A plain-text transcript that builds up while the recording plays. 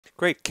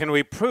Great. Can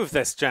we prove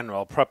this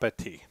general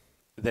property,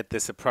 that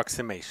this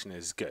approximation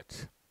is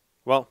good?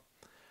 Well,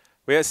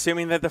 we're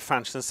assuming that the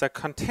functions are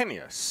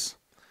continuous.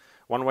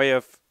 One way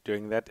of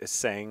doing that is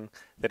saying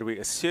that we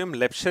assume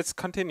Lipschitz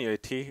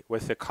continuity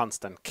with a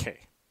constant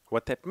k.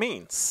 What that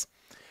means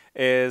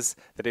is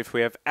that if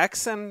we have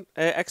x1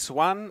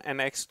 and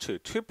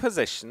x2, two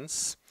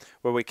positions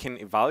where we can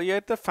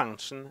evaluate the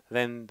function,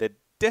 then the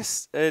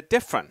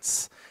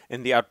difference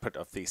in the output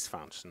of these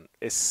functions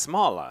is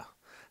smaller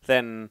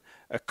than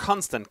a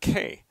constant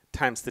k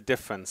times the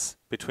difference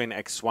between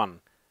x1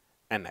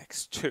 and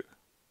x2.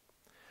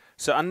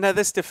 So under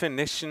this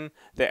definition,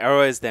 the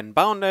error is then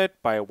bounded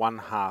by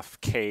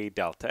 1/2 k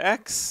delta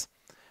x.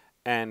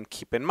 And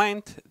keep in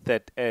mind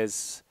that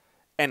as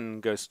n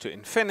goes to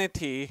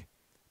infinity,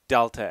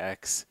 delta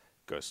x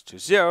goes to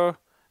 0.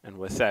 And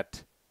with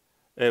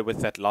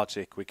that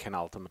logic, we can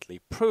ultimately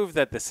prove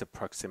that this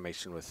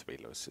approximation with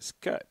Velos is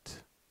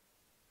good.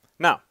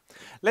 Now,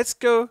 let's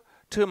go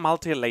to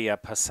multi-layer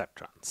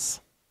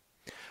perceptrons.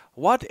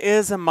 What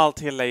is a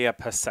multi-layer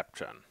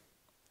perceptron?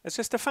 It's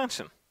just a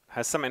function. It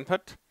has some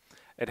input,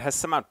 it has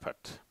some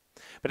output.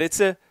 But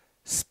it's a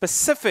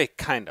specific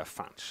kind of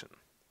function,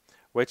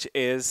 which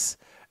is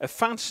a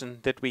function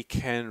that we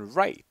can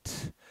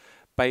write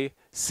by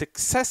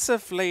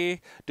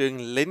successively doing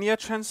linear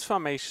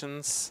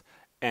transformations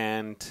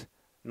and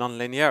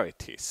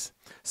nonlinearities.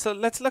 So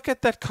let's look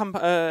at that.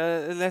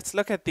 Let's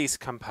look at these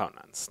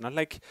components. Now,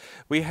 like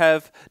we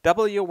have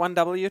W1,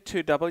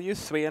 W2,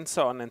 W3, and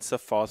so on and so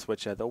forth,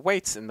 which are the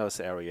weights in those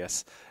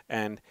areas.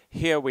 And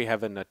here we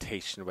have a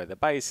notation where the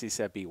biases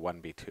are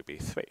B1, B2,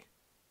 B3.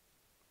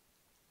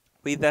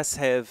 We thus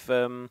have,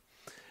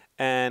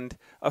 and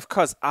of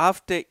course,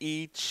 after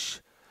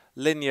each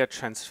linear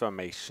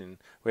transformation,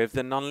 we have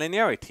the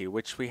nonlinearity,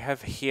 which we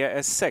have here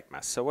as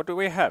sigma. So what do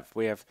we have?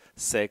 We have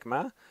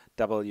sigma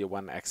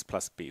W1x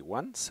plus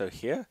B1. So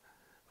here,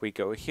 we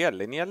go here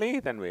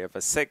linearly, then we have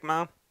a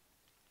sigma.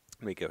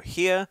 We go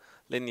here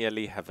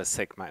linearly, have a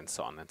sigma, and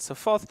so on and so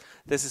forth.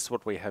 This is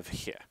what we have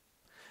here.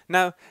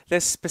 Now,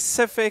 there's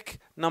specific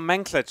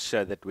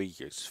nomenclature that we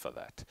use for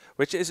that,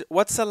 which is,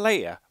 what's a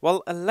layer?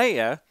 Well, a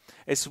layer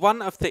is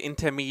one of the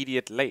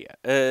intermediate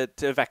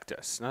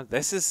vectors. Now,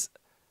 this is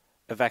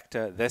a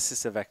vector, this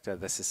is a vector,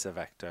 this is a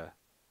vector,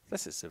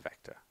 this is a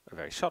vector, a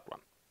very short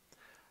one.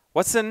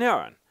 What's a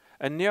neuron?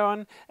 A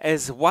neuron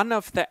is one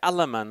of the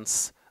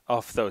elements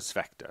of those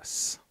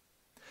vectors.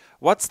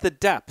 What's the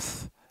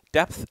depth?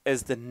 Depth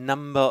is the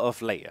number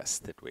of layers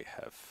that we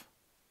have.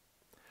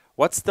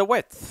 What's the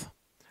width?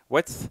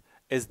 Width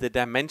is the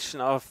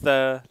dimension of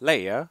the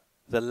layer,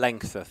 the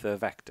length of the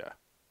vector.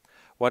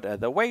 What are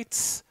the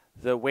weights?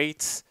 The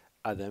weights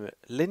are the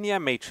linear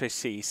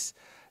matrices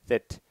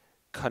that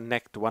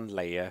connect one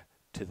layer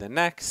to the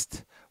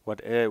next.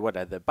 What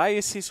are the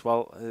biases?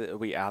 Well,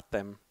 we add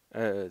them.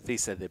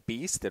 These are the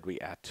B's that we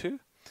add to.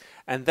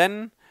 And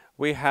then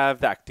we have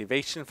the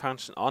activation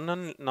function on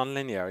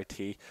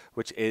nonlinearity,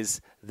 which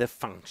is the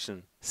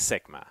function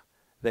sigma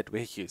that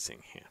we're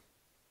using here.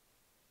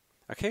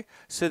 Okay,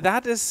 so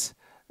that is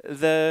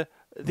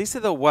these are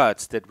the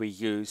words that we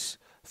use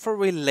for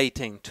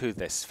relating to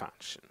this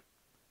function.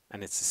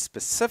 And it's a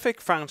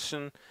specific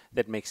function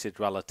that makes it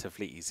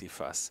relatively easy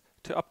for us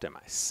to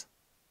optimize.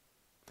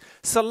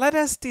 So let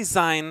us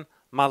design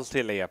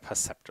multi-layer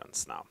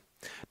perceptrons now.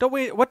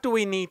 What do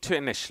we need to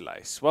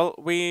initialize? Well,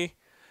 we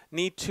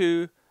need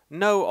to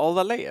know all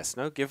the layers.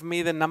 No? Give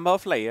me the number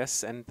of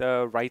layers and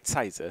the right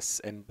sizes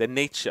and the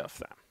nature of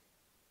them.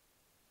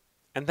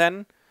 And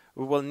then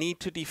we will need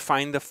to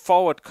define the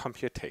forward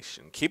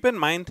computation. Keep in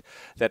mind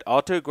that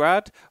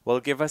autograd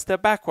will give us the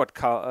backward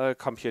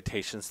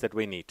computations that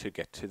we need to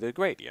get to the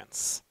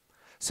gradients.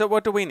 So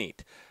what do we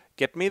need?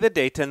 Get me the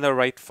data in the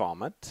right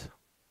format.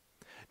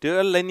 Do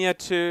a linear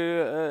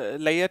to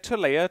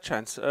layer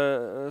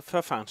transfer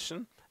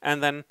function,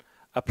 and then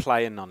apply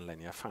a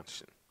nonlinear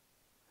function.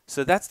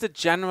 So that's the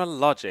general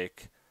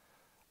logic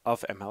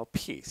of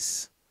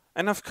MLPs.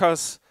 And of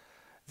course,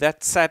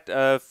 that set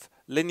of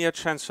linear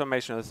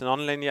transformation with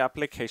nonlinear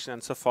application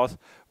and so forth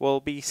will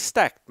be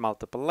stacked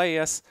multiple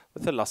layers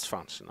with a loss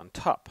function on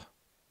top.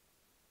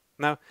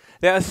 Now,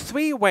 there are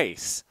three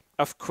ways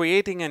of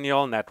creating a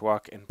neural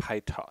network in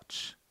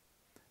PyTorch.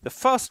 The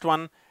first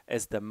one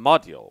is the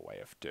module way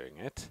of doing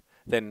it.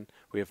 Then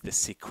we have the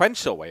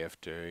sequential way of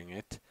doing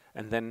it.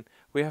 And then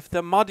we have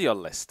the module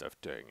list of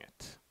doing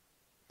it.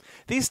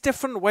 These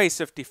different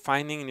ways of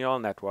defining neural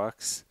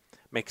networks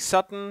make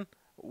certain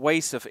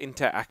ways of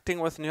interacting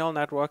with neural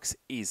networks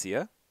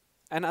easier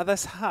and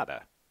others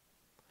harder.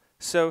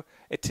 So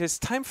it is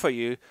time for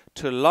you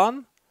to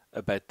learn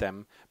about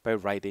them by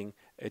writing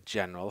a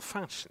general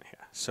function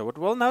here. So what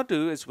we'll now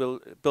do is we'll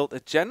build a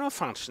general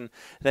function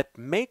that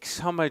makes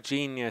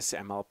homogeneous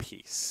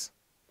MLPs.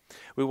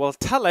 We will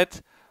tell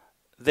it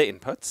the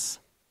inputs.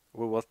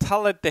 We will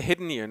tell it the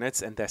hidden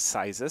units and their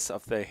sizes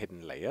of the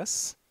hidden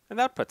layers and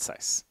the output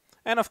size.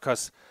 And of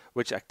course,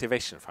 which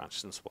activation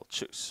functions we'll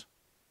choose.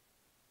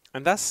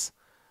 And thus,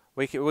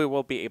 we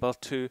will be able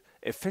to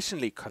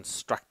efficiently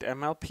construct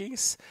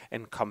MLPs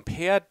and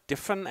compare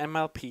different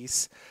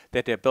MLPs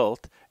that are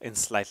built in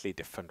slightly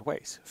different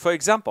ways. For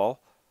example,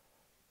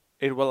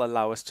 it will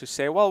allow us to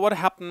say, well, what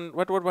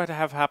would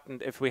have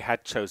happened if we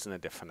had chosen a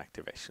different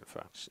activation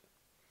function?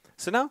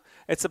 So now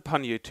it's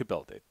upon you to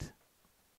build it.